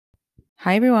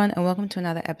Hi everyone, and welcome to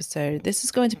another episode. This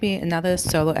is going to be another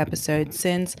solo episode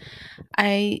since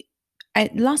I, I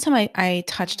last time I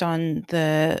touched on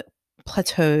the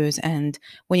plateaus and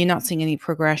when you're not seeing any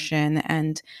progression,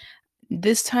 and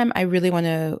this time I really want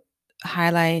to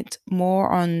highlight more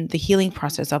on the healing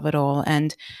process of it all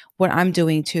and what I'm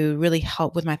doing to really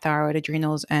help with my thyroid,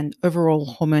 adrenals, and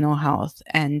overall hormonal health.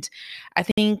 And I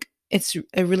think it's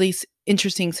a really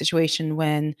interesting situation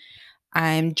when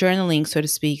I'm journaling, so to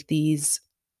speak, these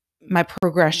my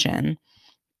progression,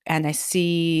 and I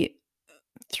see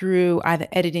through either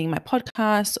editing my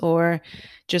podcast or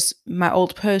just my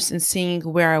old posts and seeing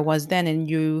where I was then, and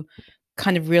you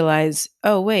kind of realize,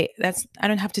 oh wait, that's I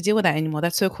don't have to deal with that anymore.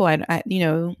 That's so cool.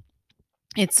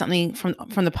 It's something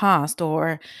from the past,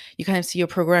 or you kind of see your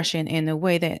progression in a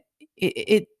way that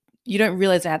it you don't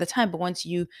realize it at the time, but once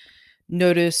you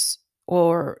notice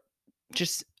or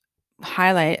just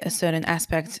highlight a certain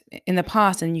aspect in the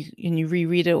past and you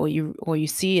reread it or you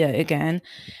see it again,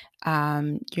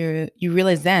 you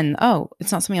realize then, oh,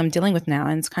 it's not something I'm dealing with now,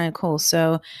 and it's kind of cool.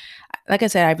 So like I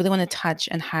said, I really want to touch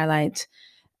and highlight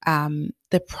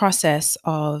the process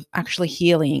of actually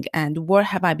healing and what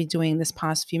have I been doing this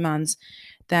past few months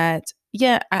that,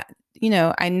 yeah,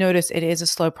 I notice it is a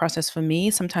slow process for me.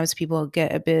 Sometimes people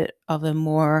get a bit of a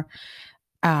more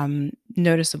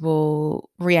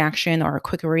noticeable reaction or a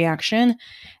quicker reaction.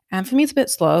 And for me, it's a bit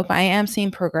slow, but I am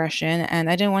seeing progression. And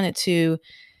I didn't want it to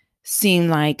seem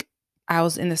like I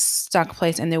was in this stuck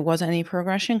place and there wasn't any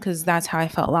progression, because that's how I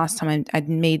felt last time I'd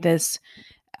made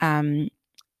um,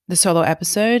 the solo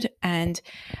episode. And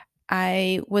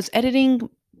I was editing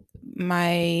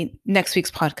my next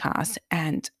week's podcast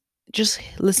and just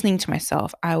listening to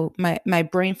myself. My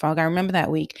brain fog. I remember that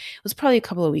week. It was probably a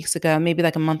couple of weeks ago, maybe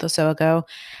like a month or so ago,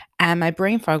 and my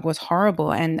brain fog was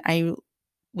horrible, and I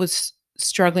was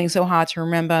struggling so hard to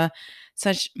remember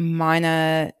such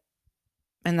minor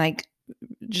and like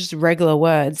just regular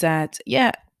words that,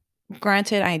 yeah,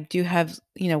 granted, I do have,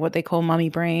 what they call mommy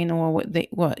brain, or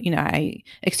I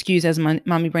excuse as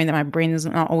mommy brain, that my brain is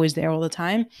not always there all the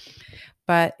time,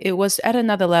 but it was at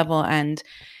another level. And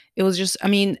it was just, I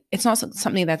mean, it's not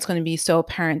something that's going to be so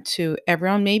apparent to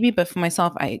everyone, maybe, but for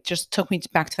myself, I just took me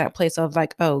back to that place of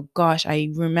like, oh gosh, I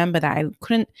remember that I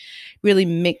couldn't really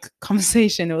make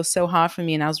conversation. It was so hard for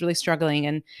me, and I was really struggling.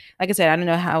 And like I said, I don't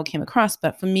know how it came across,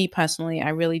 but for me personally, I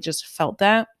really just felt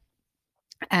that.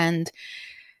 And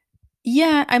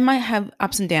yeah, I might have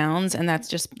ups and downs, and that's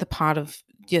just the part of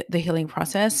the healing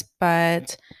process.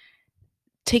 But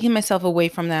taking myself away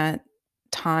from that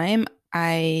time,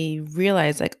 I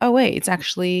realized like, oh wait, it's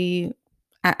actually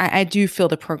I do feel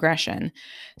the progression.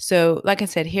 So, like I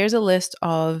said, here's a list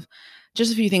of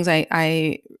just a few things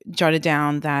I jotted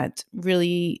down that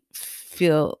really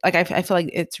feel like I feel like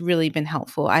it's really been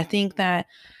helpful. I think that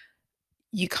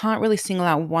you can't really single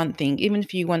out one thing, even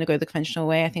if you want to go the conventional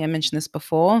way. I think I mentioned this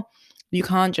before. You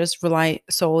can't just rely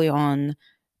solely on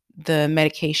the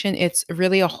medication. It's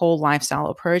really a whole lifestyle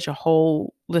approach, a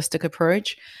holistic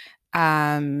approach.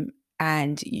 Um,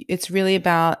 and it's really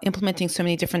about implementing so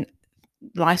many different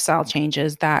lifestyle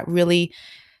changes that really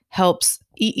helps.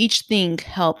 Each thing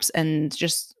helps and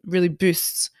just really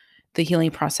boosts the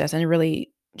healing process and really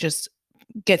just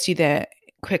gets you there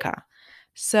quicker.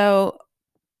 So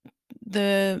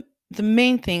the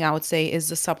main thing I would say is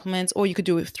the supplements, or you could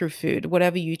do it through food,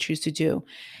 whatever you choose to do.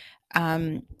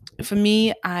 Um, for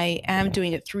me, I am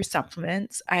doing it through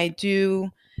supplements.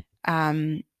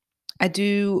 Um, I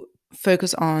do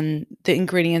focus on the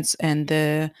ingredients and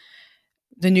the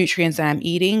nutrients that I'm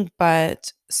eating,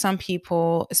 but some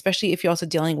people, especially if you're also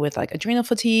dealing with like adrenal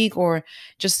fatigue or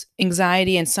just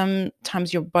anxiety, and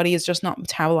sometimes your body is just not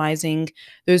metabolizing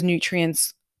those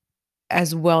nutrients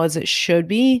as well as it should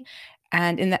be.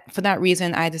 And for that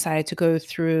reason, I decided to go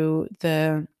through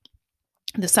the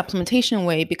supplementation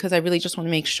way, because I really just want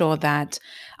to make sure that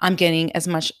I'm getting as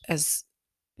much as,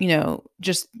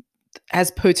 just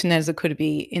as potent as it could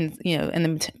be in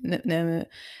the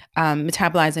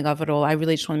metabolizing of it all. I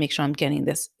really just want to make sure I'm getting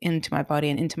this into my body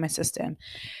and into my system.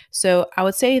 So I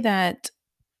would say that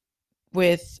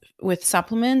with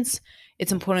supplements,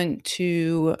 it's important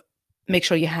to make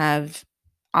sure you have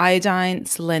iodine,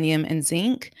 selenium, and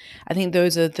zinc. I think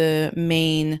those are the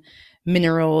main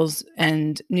minerals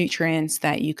and nutrients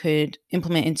that you could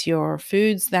implement into your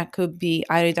foods. That could be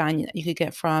iodine that you could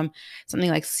get from something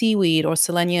like seaweed, or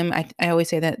selenium. I always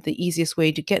say that the easiest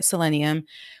way to get selenium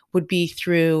would be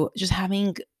through just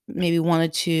having maybe one or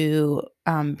two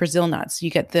Brazil nuts.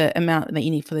 You get the amount that you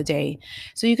need for the day.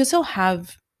 So you can still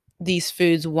have these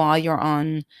foods while you're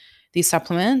on these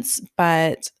supplements,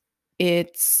 but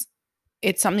it's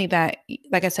something that,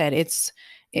 like I said,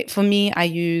 For me, I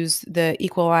use the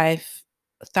Equalife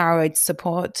thyroid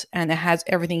support, and it has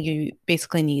everything you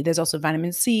basically need. There's also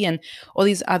vitamin C and all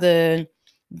these other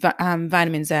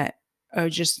vitamins that are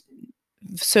just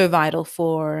so vital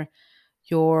for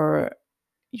your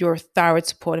your thyroid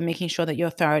support and making sure that your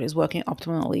thyroid is working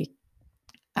optimally.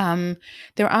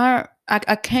 There are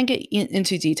I can't get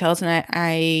into details, and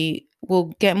I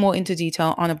will get more into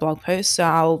detail on a blog post. So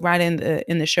I'll write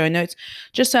in the show notes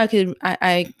just so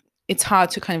I it's hard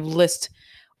to kind of list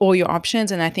all your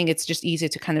options, and I think it's just easier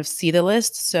to kind of see the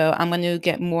list. So I'm going to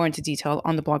get more into detail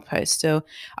on the blog post. So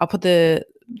I'll put the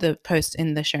post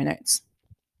in the show notes.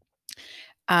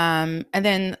 And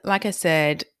then, like I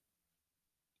said,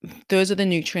 those are the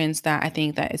nutrients that I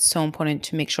think that it's so important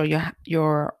to make sure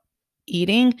you're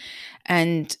eating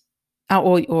and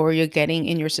or you're getting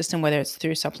in your system, whether it's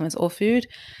through supplements or food.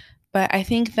 But I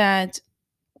think that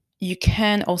you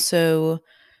can also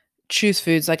choose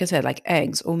foods, like I said, like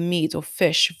eggs or meat or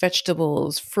fish,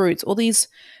 vegetables, fruits, all these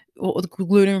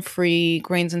gluten-free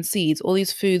grains and seeds. All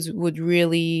these foods would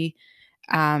really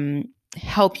um,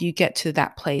 help you get to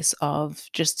that place of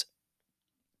just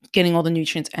getting all the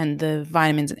nutrients and the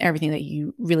vitamins and everything that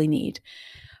you really need.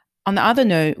 On the other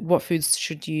note, what foods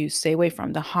should you stay away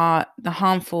from? The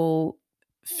harmful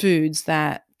foods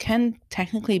that can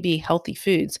technically be healthy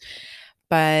foods,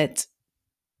 but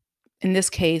in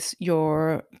this case,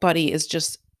 your body is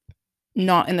just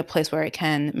not in the place where it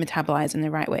can metabolize in the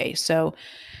right way. So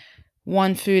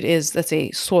one food is, let's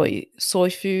say, soy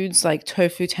foods like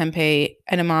tofu, tempeh,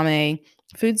 edamame,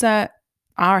 foods that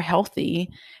are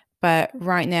healthy, but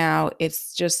right now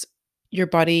it's just your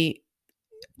body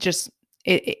just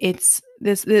it's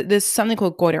there's something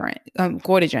called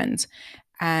goitrogens,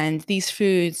 and these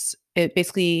foods, it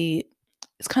basically,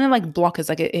 it's kind of like blockers,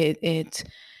 like it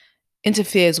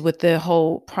interferes with the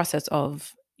whole process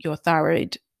of your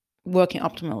thyroid working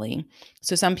optimally.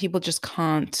 So some people just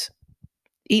can't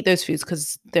eat those foods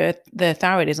because their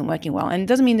thyroid isn't working well. And it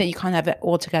doesn't mean that you can't have it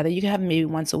all together. You can have it maybe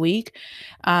once a week.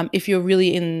 If you're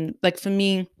really in, like for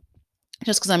me,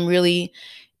 just because I'm really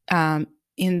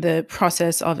in the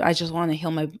process of, I just want to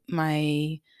heal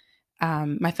my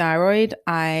thyroid.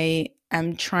 I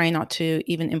am trying not to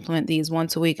even implement these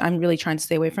once a week. I'm really trying to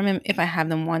stay away from them. If I have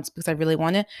them once because I really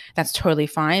want it, that's totally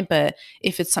fine. But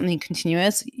if it's something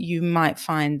continuous, you might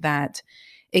find that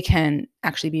it can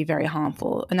actually be very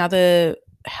harmful. Another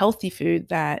healthy food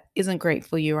that isn't great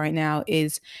for you right now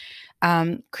is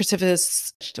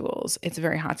cruciferous vegetables. It's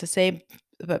very hard to say,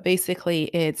 but basically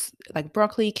it's like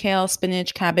broccoli, kale,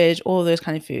 spinach, cabbage, all of those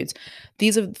kind of foods.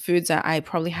 These are the foods that I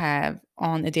probably have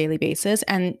on a daily basis.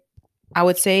 And I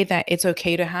would say that it's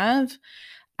okay to have.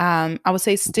 I would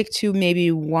say stick to maybe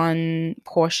one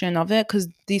portion of it, because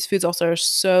these foods also are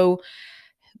so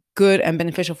good and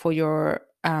beneficial for your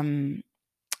hormonal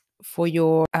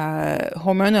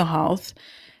health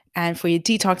and for your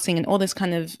detoxing and all this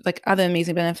kind of like other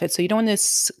amazing benefits. So you don't want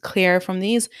to clear from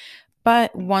these.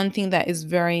 But one thing that is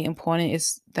very important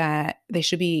is that they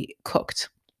should be cooked.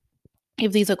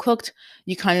 If these are cooked,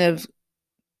 you kind of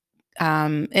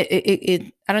I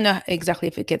don't know exactly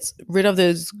if it gets rid of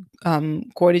those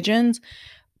cortigens,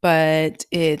 but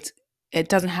it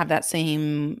doesn't have that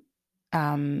same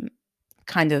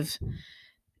kind of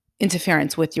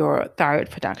interference with your thyroid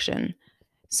production.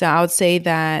 So I would say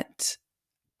that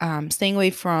staying away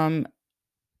from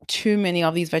too many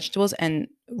of these vegetables and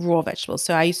raw vegetables.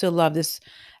 So I used to love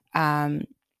um,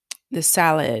 this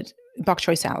salad, bok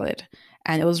choy salad,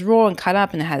 and it was raw and cut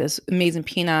up, and it had this amazing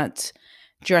peanut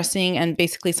dressing, and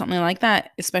basically something like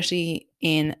that, especially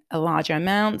in a larger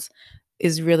amount,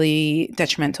 is really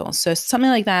detrimental. So something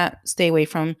like that, stay away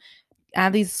from.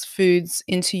 Add these foods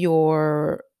into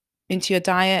your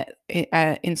diet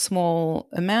in small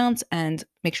amounts and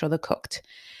make sure they're cooked.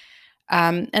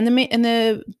 And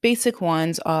the basic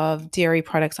ones of dairy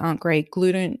products aren't great.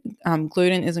 Gluten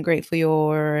isn't great for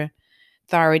your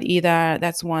thyroid either.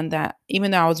 That's one that,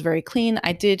 even though I was very clean,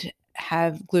 I did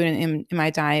have gluten in my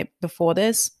diet before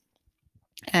this,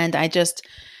 and I just,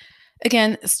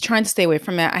 again, trying to stay away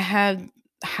from it. I have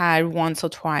had once or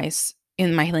twice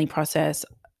in my healing process,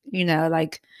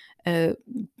 like a,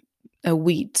 a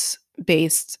wheat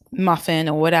based muffin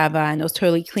or whatever, and it was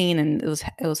totally clean and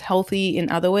it was healthy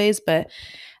in other ways. But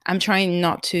I'm trying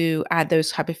not to add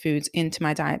those type of foods into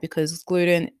my diet, because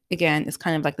gluten, again, is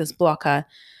kind of like this blocker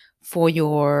for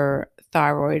your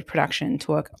thyroid production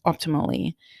to work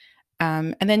optimally.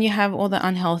 And then you have all the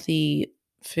unhealthy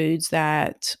foods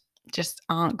that just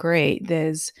aren't great.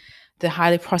 There's the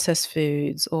highly processed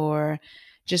foods, or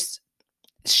just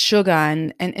sugar,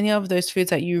 and any of those foods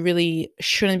that you really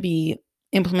shouldn't be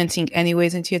implementing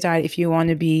anyways into your diet if you want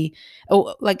to be,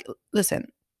 oh, like,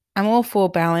 listen, I'm all for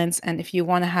balance. And if you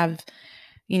want to have,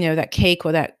 that cake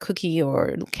or that cookie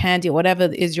or candy or whatever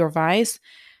is your vice,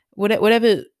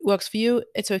 whatever works for you,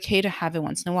 it's okay to have it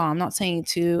once in a while. I'm not saying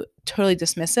to totally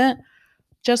dismiss it.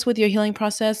 Just with your healing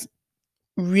process,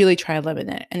 really try to limit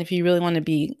it. And if you really want to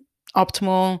be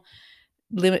optimal,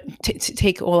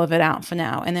 take all of it out for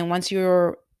now. And then once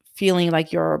you're feeling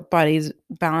like your body's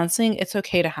balancing, it's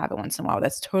okay to have it once in a while.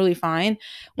 That's totally fine.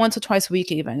 Once or twice a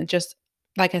week, even. Just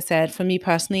like I said, for me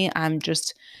personally, I'm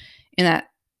just in that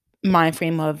mind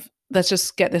frame of let's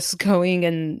just get this going,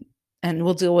 and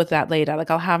we'll deal with that later. Like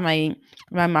I'll have my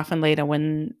muffin later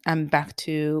when I'm back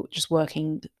to just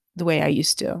working the way I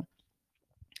used to.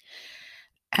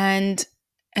 And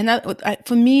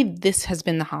for me, this has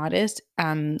been the hardest,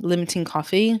 limiting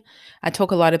coffee. I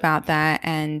talk a lot about that,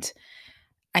 and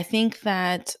I think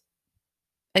that,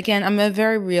 again, I'm a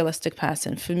very realistic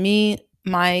person. For me,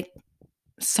 my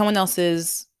someone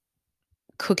else's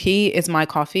cookie is my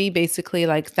coffee. Basically,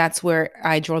 like that's where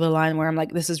I draw the line. Where I'm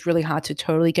like, this is really hard to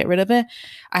totally get rid of it.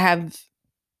 I have,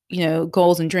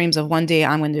 goals and dreams of one day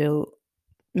I'm going to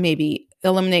maybe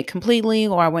eliminate completely,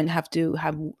 or I wouldn't have to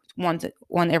have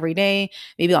one every day.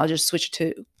 Maybe I'll just switch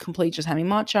to complete just having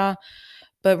matcha.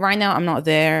 But right now I'm not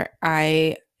there.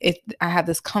 I have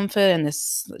this comfort and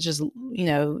this just,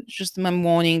 just my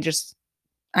morning, just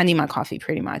I need my coffee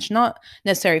pretty much. Not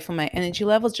necessarily for my energy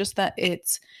levels, just that I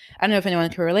don't know if anyone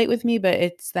can relate with me, but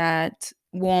it's that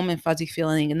warm and fuzzy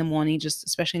feeling in the morning, just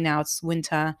especially now it's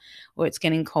winter or it's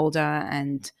getting colder,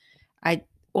 and I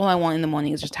all I want in the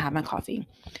morning is just to have my coffee.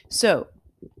 So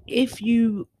if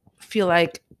you feel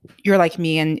like you're like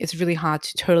me and it's really hard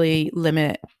to totally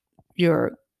limit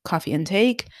your coffee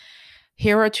intake,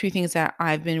 here are two things that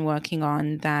I've been working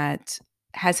on that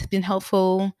has been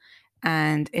helpful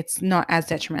and it's not as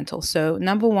detrimental. So,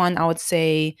 number one, I would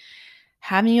say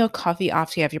having your coffee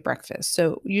after you have your breakfast.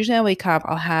 So, usually I wake up,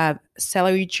 I'll have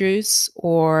celery juice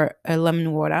or a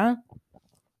lemon water.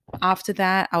 After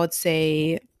that, I would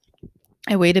say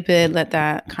I wait a bit, let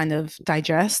that kind of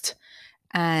digest,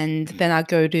 and then I'll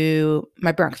go to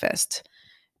my breakfast.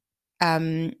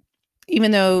 Um,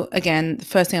 Even though, again, the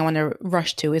first thing I want to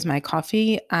rush to is my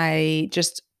coffee, I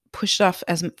just pushed off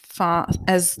as far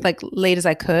as like late as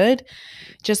I could,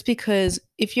 just because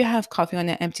if you have coffee on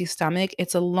an empty stomach,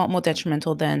 it's a lot more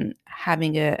detrimental than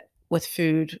having it with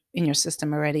food in your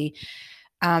system already.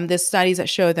 There's studies that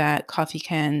show that coffee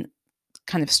can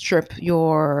kind of strip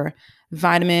your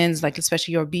vitamins, like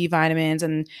especially your B vitamins,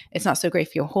 and it's not so great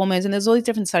for your hormones. And there's all these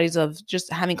different studies of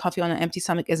just having coffee on an empty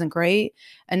stomach isn't great.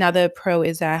 Another pro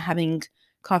is that having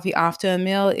coffee after a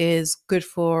meal is good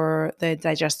for the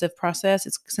digestive process.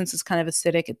 Since it's kind of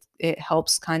acidic, it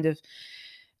helps kind of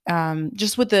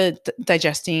just with the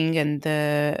digesting and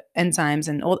the enzymes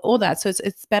and all that. So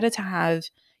it's better to have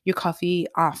your coffee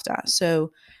after.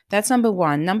 So that's number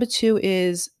one. Number two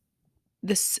is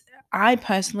this. I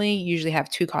personally usually have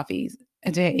two coffees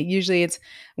a day. Usually it's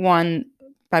one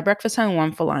by breakfast time,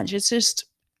 one for lunch. It's just,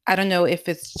 I don't know if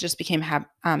it's just became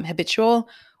habitual,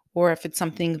 or if it's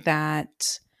something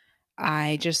that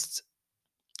I just,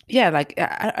 yeah, like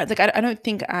I don't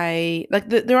think I like.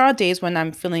 There are days when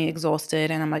I'm feeling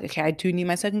exhausted and I'm like, okay, I do need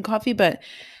my second coffee, but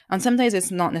on some days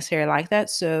it's not necessarily like that.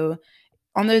 So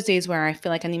on those days where I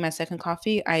feel like I need my second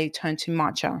coffee, I turn to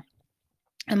matcha.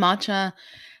 And matcha,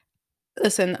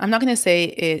 listen, I'm not going to say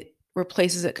it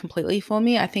replaces it completely for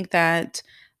me. I think that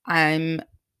I'm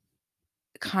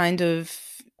kind of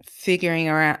figuring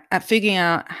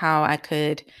out how I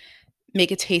could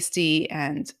make it tasty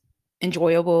and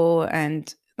enjoyable.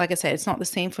 And like I said, it's not the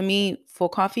same for me for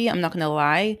coffee. I'm not going to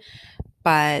lie,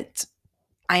 but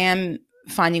I am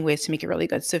finding ways to make it really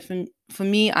good. So for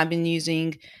me, I've been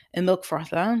using a milk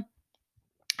frother.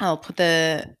 I'll put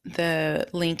the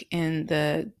link in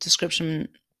the description,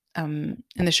 in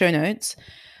the show notes.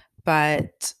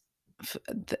 But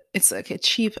it's like a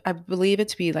cheap. I believe it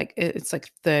to be like it's like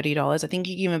 $30. I think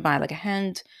you can even buy like a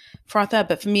hand frother.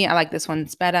 But for me, I like this one.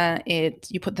 It's better.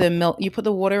 You put the milk, you put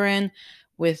the water in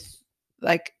with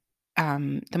like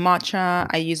the matcha.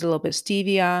 I use a little bit of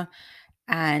stevia,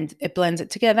 and it blends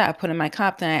it together. I put in my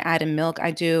cup, then I add in milk.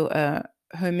 I do a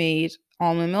homemade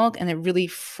almond milk, and it really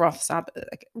froths up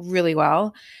like really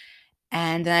well.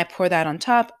 And then I pour that on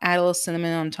top, add a little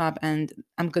cinnamon on top, and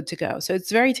I'm good to go. So it's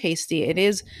very tasty. It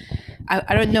is.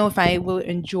 I don't know if I will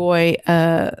enjoy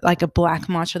like a black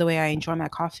matcha the way I enjoy my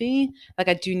coffee. Like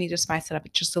I do need to spice it up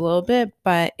just a little bit,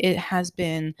 but it has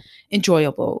been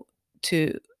enjoyable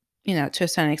to to a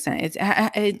certain extent.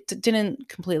 It didn't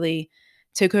completely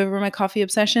took over my coffee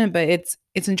obsession, but it's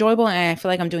enjoyable and I feel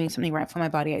like I'm doing something right for my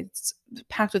body. It's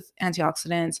packed with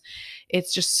antioxidants.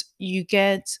 It's just you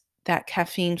get that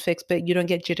caffeine fix, but you don't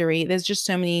get jittery. There's just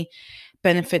so many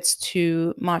benefits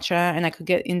to matcha, and I could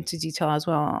get into detail as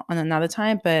well on another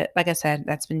time. But like I said,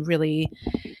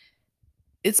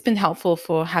 it's been helpful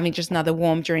for having just another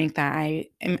warm drink that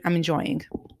I'm enjoying.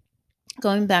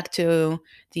 Going back to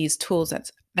these tools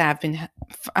that I've been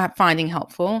finding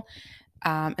helpful.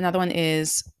 Another one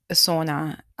is a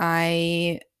sauna.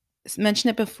 I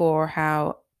mentioned it before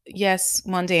how, yes,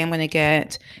 one day I'm going to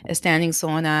get a standing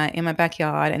sauna in my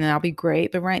backyard and then I'll be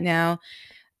great. But right now,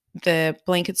 the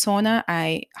blanket sauna,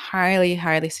 I highly,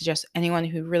 highly suggest anyone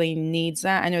who really needs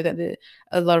that. I know that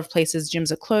a lot of places,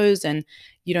 gyms are closed and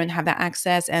you don't have that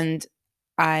access. And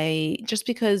just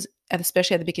because,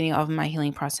 especially at the beginning of my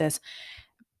healing process,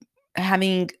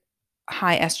 having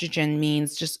high estrogen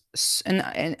means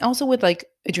and also with like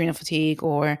adrenal fatigue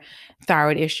or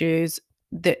thyroid issues,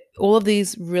 that all of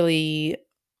these really,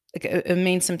 like a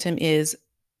main symptom is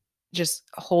just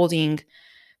holding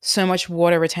so much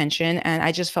water retention, and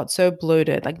I just felt so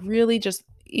bloated, like really just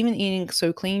even eating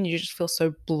so clean, you just feel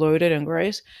so bloated and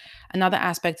gross. Another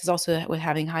aspect is also with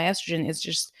having high estrogen is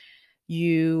just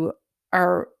you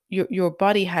your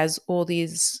body has all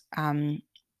these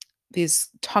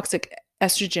toxic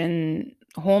estrogen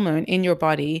hormone in your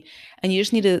body, and you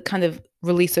just need to kind of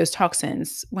release those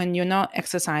toxins when you're not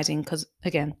exercising, because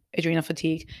again, adrenal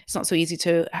fatigue, it's not so easy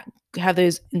to have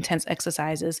those intense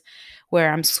exercises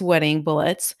where I'm sweating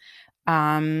bullets.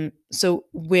 So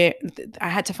where I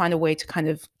had to find a way to kind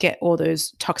of get all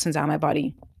those toxins out of my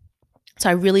body. So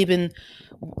I really been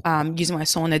using my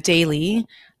sauna daily,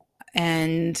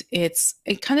 and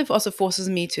it kind of also forces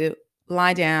me to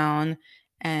lie down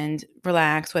and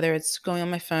relax, whether it's going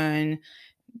on my phone,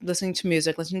 listening to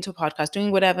music, listening to a podcast,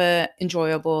 doing whatever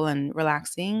enjoyable and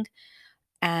relaxing.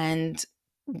 And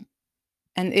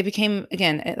it became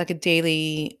again like a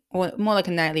daily, or more like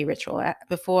a nightly ritual.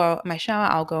 Before my shower,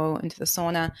 I'll go into the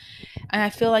sauna, and I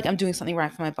feel like I'm doing something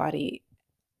right for my body.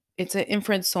 It's an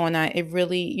infrared sauna. It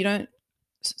really, you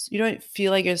don't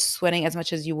feel like you're sweating as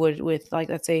much as you would with, like,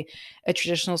 let's say, a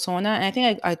traditional sauna. And I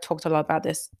think I talked a lot about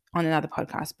this on another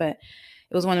podcast, but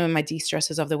it was one of my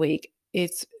de-stressors of the week.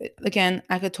 It's, again,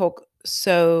 I could talk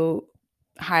so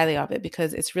highly of it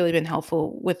because it's really been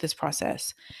helpful with this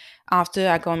process. After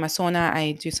I go in my sauna,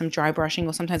 I do some dry brushing,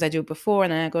 or sometimes I do it before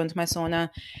and then I go into my sauna.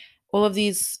 All of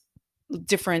these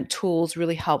different tools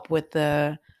really help with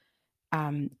the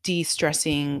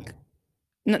de-stressing,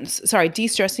 no, sorry,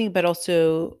 de-stressing, but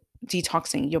also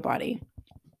detoxing your body.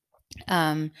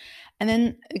 Um, and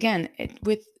then again,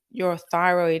 with your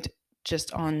thyroid,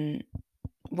 just on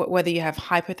whether you have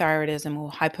hypothyroidism or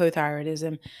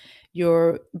hypothyroidism,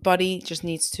 your body just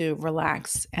needs to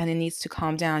relax and it needs to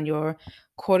calm down. Your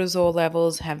cortisol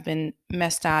levels have been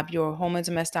messed up, your hormones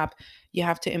are messed up. You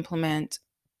have to implement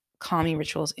calming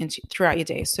rituals into throughout your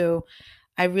day. So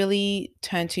I really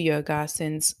turned to yoga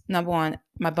since, number one,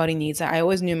 my body needs it. I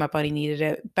always knew my body needed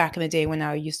it. Back in the day when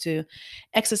I used to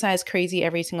exercise crazy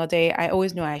every single day, I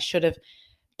always knew I should have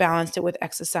balanced it with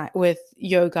exercise, with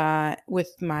yoga, with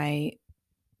my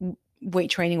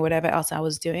weight training, whatever else I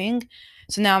was doing.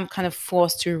 So now I'm kind of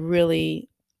forced to really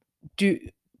do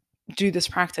this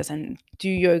practice and do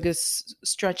yoga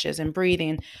stretches and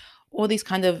breathing, all these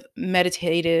kind of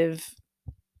meditative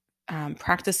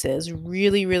practices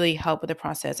really, really help with the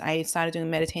process. I started doing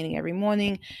meditating every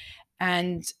morning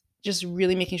and just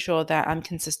really making sure that I'm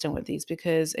consistent with these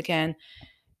because, again,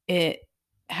 it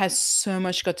has so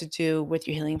much got to do with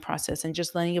your healing process and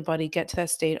just letting your body get to that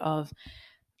state of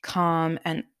calm.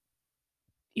 And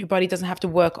your body doesn't have to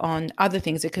work on other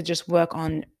things. It could just work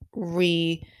on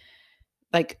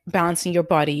balancing your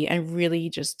body and really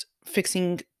just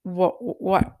fixing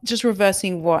just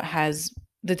reversing what has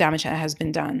the damage that has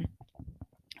been done.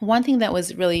 One thing that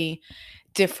was really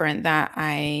different that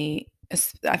I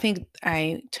think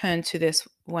I turned to this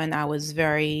when I was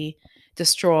very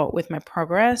distraught with my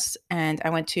progress, and I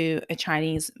went to a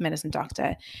Chinese medicine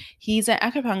doctor. He's an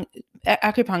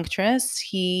acupuncturist.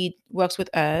 He works with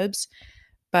herbs,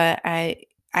 but I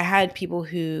had people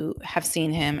who have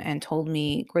seen him and told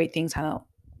me great things, how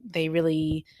they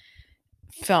really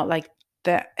felt like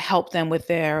that helped them with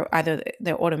either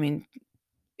their autoimmune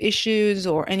issues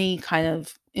or any kind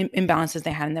of imbalances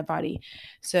they had in their body.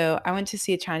 So I went to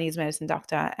see a Chinese medicine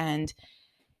doctor, and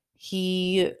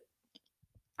he,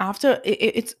 after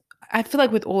it's, I feel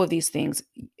like with all of these things,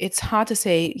 it's hard to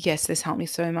say, yes, this helped me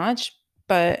so much.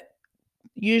 But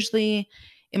usually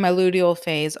in my luteal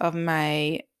phase of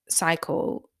my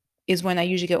cycle is when I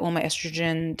usually get all my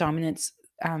estrogen dominance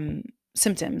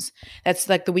symptoms. That's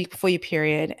like the week before your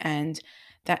period, and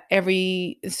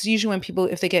it's usually when people,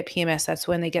 if they get PMS, that's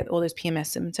when they get all those PMS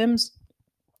symptoms.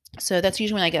 So that's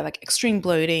usually when I get like extreme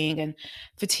bloating and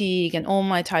fatigue and all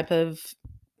my type of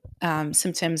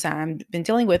symptoms that I've been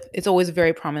dealing with. It's always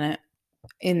very prominent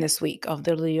in this week of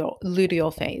the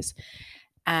luteal phase.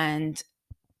 And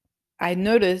I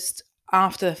noticed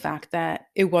after the fact that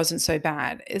it wasn't so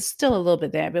bad. It's still a little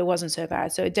bit there, but it wasn't so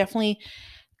bad. So it definitely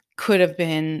could have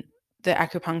been the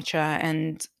acupuncture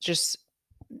and just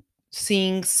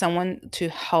seeing someone to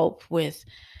help with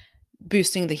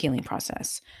boosting the healing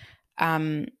process.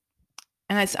 And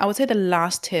I would say the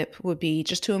last tip would be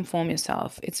just to inform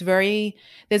yourself. There's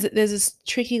this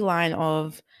tricky line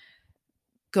of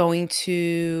going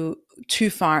too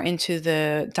far into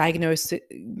the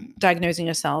diagnosing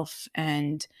yourself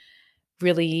and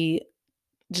really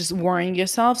just worrying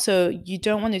yourself. So you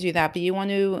don't want to do that, but you want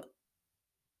to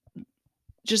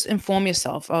just inform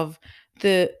yourself of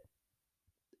the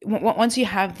once you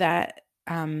have that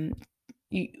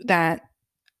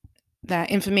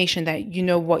that information, that you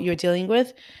know what you're dealing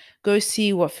with, go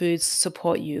see what foods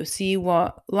support you, see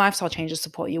what lifestyle changes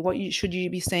support you, should you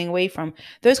be staying away from,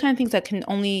 those kind of things that can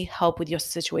only help with your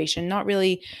situation, not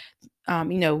really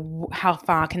how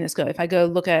far can this go? If I go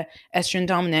look at estrogen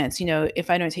dominance,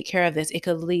 if I don't take care of this, it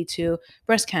could lead to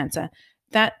breast cancer.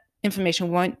 That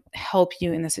information won't help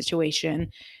you in the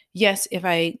situation. Yes, if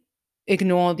I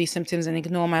ignore these symptoms and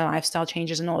ignore my lifestyle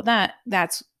changes and all that,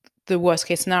 that's the worst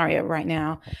case scenario right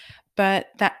now. But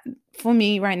that, for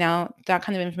me right now, that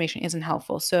kind of information isn't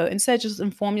helpful. So instead, just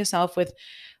inform yourself with,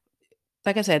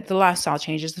 like I said, the lifestyle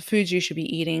changes, the foods you should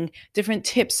be eating, different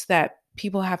tips that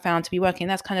people have found to be working.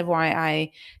 That's kind of why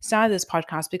I started this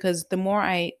podcast, because the more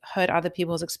I heard other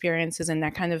people's experiences and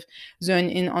that kind of zone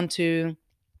in onto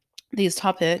these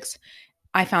topics,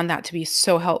 I found that to be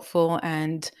so helpful,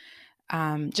 and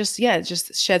just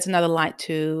sheds another light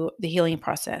to the healing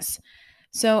process.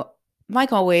 So,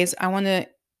 like always, I want to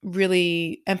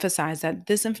really emphasize that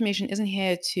this information isn't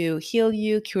here to heal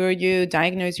you, cure you,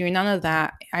 diagnose you, none of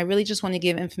that. I really just want to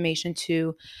give information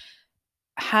to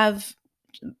have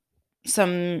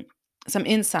some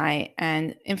insight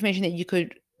and information that you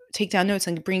could take down notes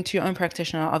and bring to your own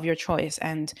practitioner of your choice,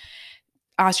 and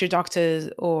ask your doctors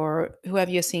or whoever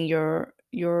you're seeing, your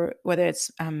whether it's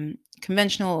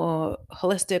conventional or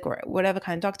holistic or whatever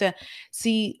kind of doctor,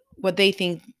 see what they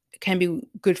think can be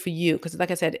good for you, because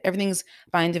like I said, everything's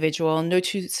by individual, no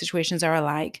two situations are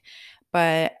alike.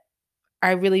 But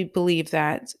I really believe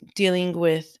that dealing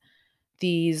with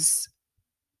these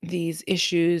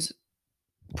issues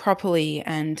properly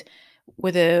and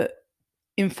with a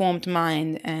informed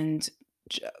mind, and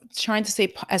trying to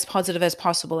stay as positive as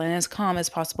possible and as calm as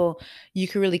possible, you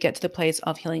can really get to the place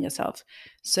of healing yourself.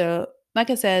 So, like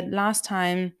I said last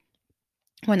time,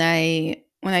 when I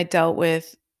dealt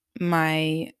with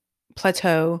my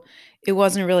plateau, it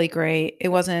wasn't really great. It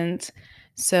wasn't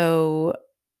so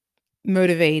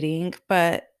motivating,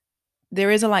 but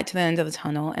there is a light to the end of the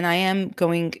tunnel, and I am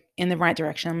going in the right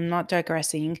direction. I'm not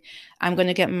digressing. I'm going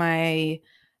to get my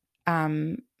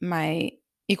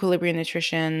Equilibrium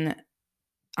Nutrition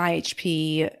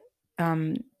IHP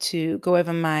to go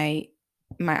over my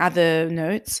other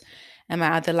notes and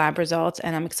my other lab results,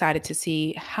 and I'm excited to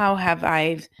see how have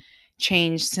I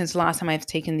changed since the last time I've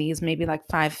taken these, maybe like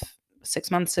 5-6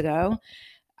 months ago.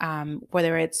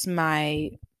 Whether it's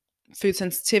my food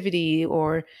sensitivity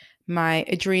or my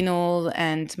adrenal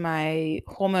and my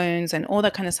hormones and all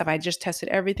that kind of stuff. I just tested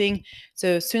everything.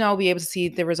 So soon I'll be able to see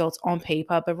the results on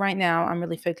paper. But right now I'm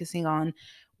really focusing on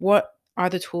what are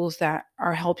the tools that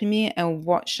are helping me and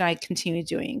what should I continue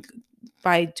doing.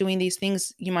 By doing these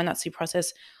things, you might not see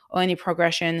process or any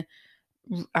progression,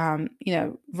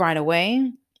 right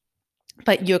away,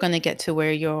 but you're going to get to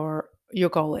where your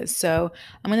goal is. So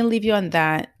I'm going to leave you on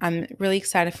that. I'm really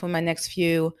excited for my next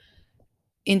few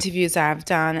interviews that I've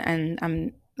done,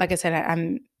 and like I said,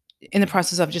 I'm in the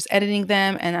process of just editing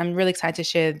them, and I'm really excited to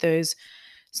share those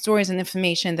stories and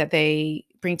information that they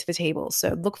bring to the table.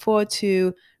 So look forward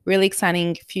to really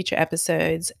exciting future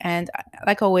episodes. And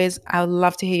like always, I would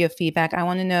love to hear your feedback. I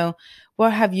want to know,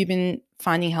 what have you been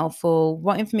finding helpful?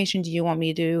 What information do you want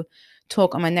me to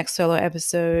talk on my next solo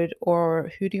episode,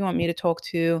 or who do you want me to talk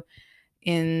to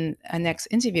in a next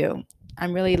interview?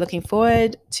 I'm really looking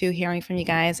forward to hearing from you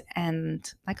guys. And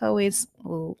like always,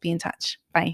 we'll be in touch. Bye.